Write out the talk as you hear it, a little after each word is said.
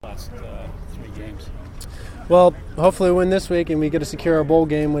last 3 games? Well, hopefully we win this week and we get to secure our bowl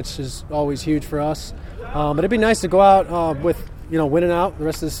game, which is always huge for us. But it'd be nice to go out with winning out the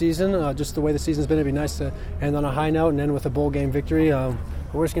rest of the season. Just the way the season's been, it'd be nice to end on a high note and end with a bowl game victory.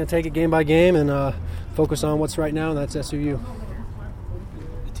 We're just going to take it game by game and focus on what's right now, and that's SUU.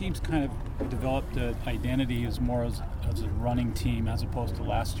 The team's kind of developed an identity as more as a running team as opposed to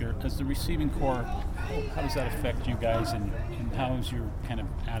last year. As the receiving core, how does that affect you guys, and how is your kind of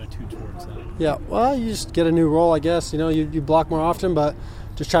attitude towards that? Yeah, well, you just get a new role, I guess. You block more often, but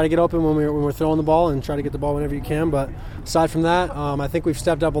just try to get open when we're throwing the ball and try to get the ball whenever you can. But aside from that, I think we've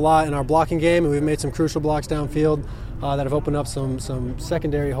stepped up a lot in our blocking game, and we've made some crucial blocks downfield that have opened up some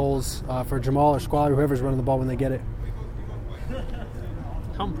secondary holes for Jamal or Squally or whoever's running the ball when they get it.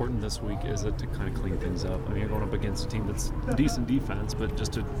 How important this week is it to kind of clean things up? I mean, you're going up against a team that's decent defense, but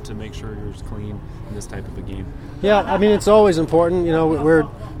just to make sure you're as clean in this type of a game. Yeah, I mean, it's always important. We're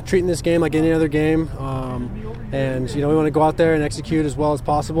treating this game like any other game, and we want to go out there and execute as well as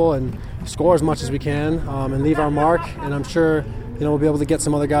possible and score as much as we can and leave our mark. And I'm sure we'll be able to get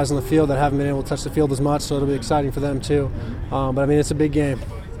some other guys on the field that haven't been able to touch the field as much, so it'll be exciting for them too. But I mean, it's a big game.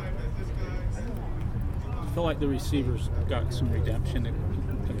 I feel like the receivers got some redemption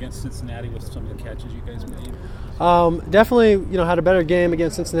against Cincinnati with some of the catches you guys made. Definitely, had a better game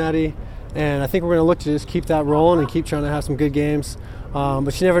against Cincinnati, and I think we're going to look to just keep that rolling and keep trying to have some good games.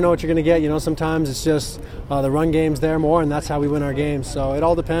 But you never know what you're going to get. Sometimes it's just the run game's there more, and that's how we win our games. So it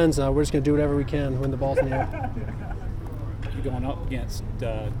all depends. We're just going to do whatever we can, win the balls in the air. You're going up against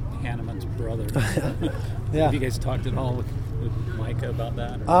Hanneman's brother. Yeah. Have you guys talked at all with Micah about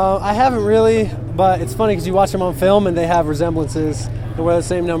that? I haven't really, but it's funny because you watch them on film and they have resemblances. They wear the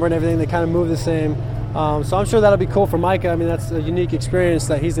same number and everything. They kind of move the same. So I'm sure that'll be cool for Micah. I mean, that's a unique experience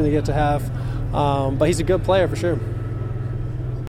that he's going to get to have. But he's a good player for sure.